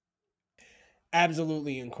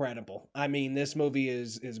 Absolutely incredible. I mean, this movie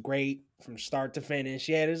is great from start to finish.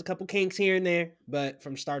 Yeah, there's a couple kinks here and there, but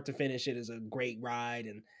from start to finish, it is a great ride.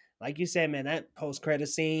 And like you said, man, that post-credit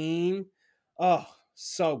scene, oh,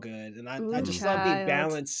 so good. And I just love the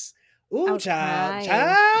balance. Ooh, child.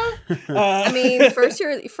 I mean, first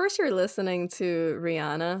you're listening to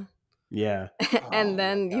Rihanna. Yeah. And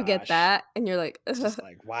then you get that and you're like, it's just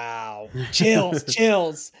like, wow.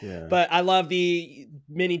 Chills. Yeah. But I love the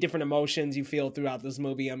many different emotions you feel throughout this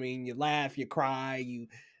movie. I mean, you laugh, you cry, you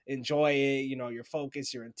enjoy it, you're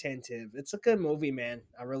focused, you're attentive. It's a good movie, man.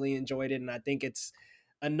 I really enjoyed it, and I think it's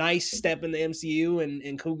a nice step in the MCU,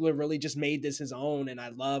 and Coogler really just made this his own. And I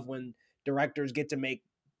love when directors get to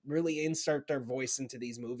really insert their voice into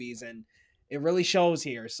these movies, and it really shows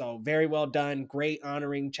here. So very well done. Great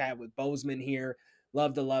honoring Chadwick Boseman here.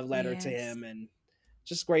 Love the love letter to him, and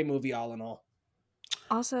just great movie all in all.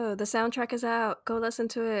 Also, the soundtrack is out. Go listen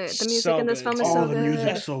to it. The music So in this good, film is too. so Oh, the good.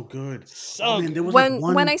 music's so good. So Oh man, there good. was like When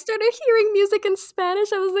one. I started hearing music in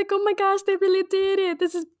Spanish, I was like, "Oh my gosh, they really did it!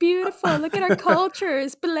 This is beautiful. Look at our culture;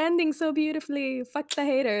 it's blending so beautifully. Fuck the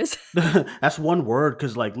haters." That's one word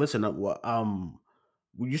because, like, listen,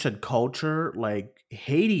 when you said culture, like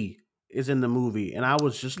Haiti is in the movie, and I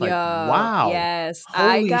was just like, Yo, wow, yes.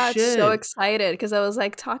 I holy got so shit, excited because I was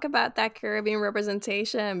like, talk about that Caribbean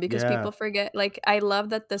representation because yeah. people forget. Like, I love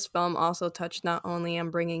that this film also touched not only on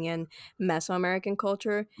bringing in Mesoamerican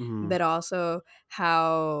culture, Mhm. but also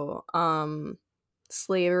how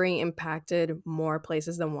slavery impacted more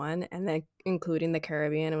places than one, and then including the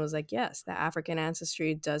Caribbean. It was like, yes, the African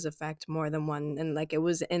ancestry does affect more than one, and like it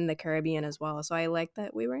was in the Caribbean as well. So I like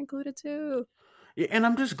that we were included too. Yeah, and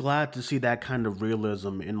I'm just glad to see that kind of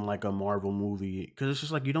realism in like a Marvel movie because it's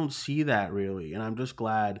just like you don't see that really, and I'm just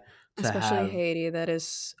glad to Especially have. Haiti, that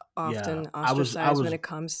is Yeah, often I was, I ostracized when was, it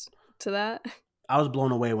comes to that. I was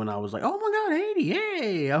blown away when I was like, oh my god, Haiti,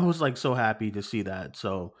 yay! I was like so happy to see that.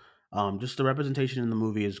 So, just the representation in the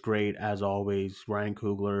movie is great as always. Ryan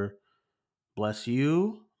Coogler, bless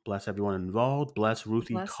you, bless everyone involved, bless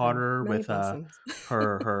Ruthie Bless them. Carter Many with blessings.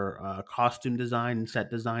 her costume design and set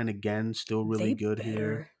design again, still really They good here.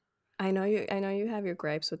 better. I know you have your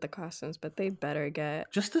gripes with the costumes, but they better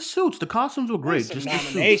get. Just the suits. The costumes were There's great. some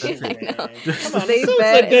Just the suits. That's nominations, I it. know. man. Just Come the on, the They suits suits. look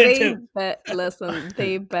bet good they too. bet listen,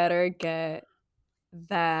 they better get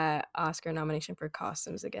that Oscar nomination for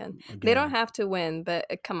costumes again. They don't Again, have to win, but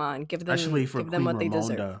come on, especially for give them Queen what they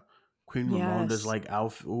deserve. Ramonda. Queen Ramonda's Yes. like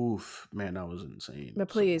outfit. Oof, man, that was insane. But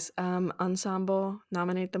So please, ensemble,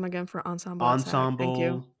 nominate them again for ensemble at SAG. Thank you.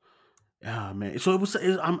 ensemble. Yeah, man. So it was. I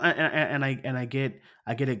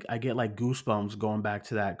get like goosebumps going back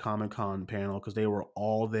to that Comic Con panel because they were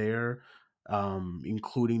all there,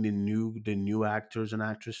 including the new actors and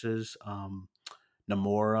actresses.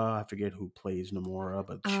 Namora, I forget who plays Namora,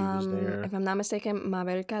 but she was If there. I'm not mistaken,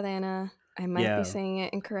 Mabel Cadena. I might be Yeah, saying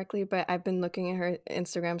it incorrectly, but I've been looking at her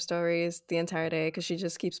Instagram stories the entire day because she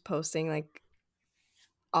just keeps posting like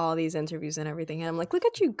all these interviews and everything. And I'm like, look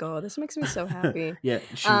at you go. This makes me so happy. yeah,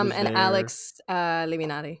 she was And there. Alex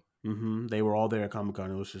Liminati. They were all there at Comic Con.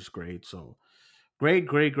 It was just great. So great,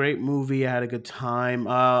 great, great movie. I had a good time.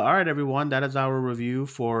 All right, everyone. That is our review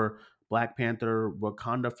for Black Panther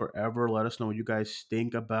Wakanda Forever. Let us know what you guys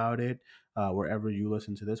think about it wherever you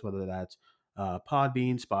listen to this, whether that's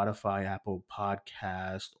Podbean, Spotify, Apple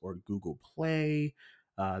Podcast, or Google Play.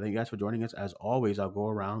 Thank you guys for joining us. As always, I'll go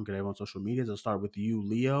around, get everyone on social medias. I'll start with you,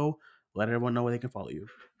 Leo. Let everyone know where they can follow you.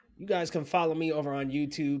 You guys can follow me over on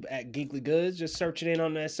YouTube at Geekly Goods. Just search it in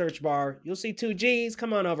on that search bar. You'll see 2 G's.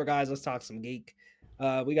 Come on over, guys. Let's talk some geek.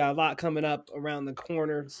 We got a lot coming up around the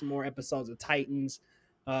corner. Some more episodes of Titans.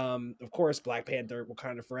 Of course, Black Panther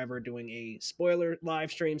Wakanda Forever doing a spoiler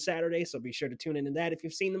live stream Saturday. So be sure to tune into that if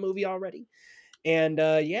you've seen the movie already. And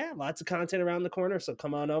yeah, lots of content around the corner. So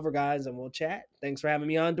come on over, guys, and we'll chat. Thanks for having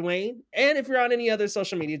me on, Dwayne. And if you're on any other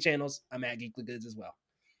social media channels, I'm at Geekly Goods as well.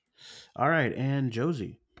 All right, and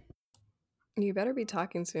Josie. You better be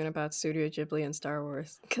talking soon about Studio Ghibli and Star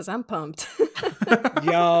Wars because I'm pumped.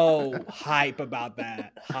 Yo, hype about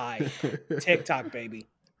that. Hype. TikTok, baby.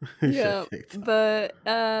 Yeah, but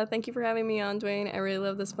thank you for having me on, Dwayne. I really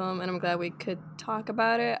love this film, and I'm glad we could talk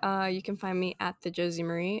about it. You can find me at the Josie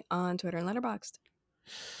Marie on Twitter and Letterboxd.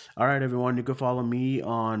 All right, everyone. You can follow me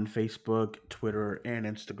on Facebook, Twitter, and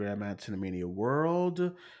Instagram at Cinemania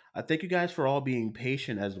World. Thank you guys for all being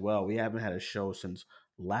patient as well. We haven't had a show since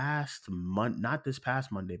last month, not this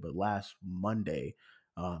past Monday, but last Monday,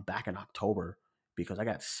 back in October, because I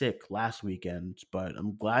got sick last weekend. But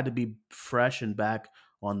I'm glad to be fresh and back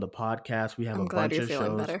on the podcast. We have I'm a glad bunch you're of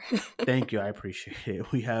feeling shows. better. Thank you. I appreciate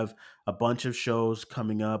it. We have a bunch of shows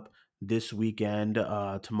coming up this weekend.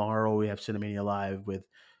 Tomorrow we have Cinemania Live with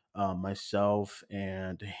myself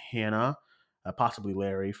and Hannah, possibly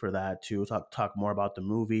Larry for that too. Talk more about the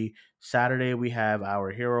movie. Saturday we have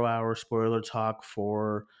our Hero Hour spoiler talk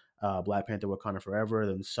for Black Panther: Wakanda Forever.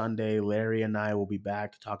 Then Sunday, Larry and I will be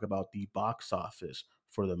back to talk about the box office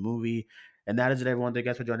for the movie. And that is it, everyone. Thank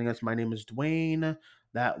you guys for joining us. My name is Dwayne.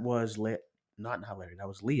 That was not Larry. That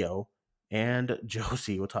was Leo and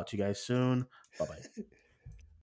Josie. We'll talk to you guys soon. Bye bye.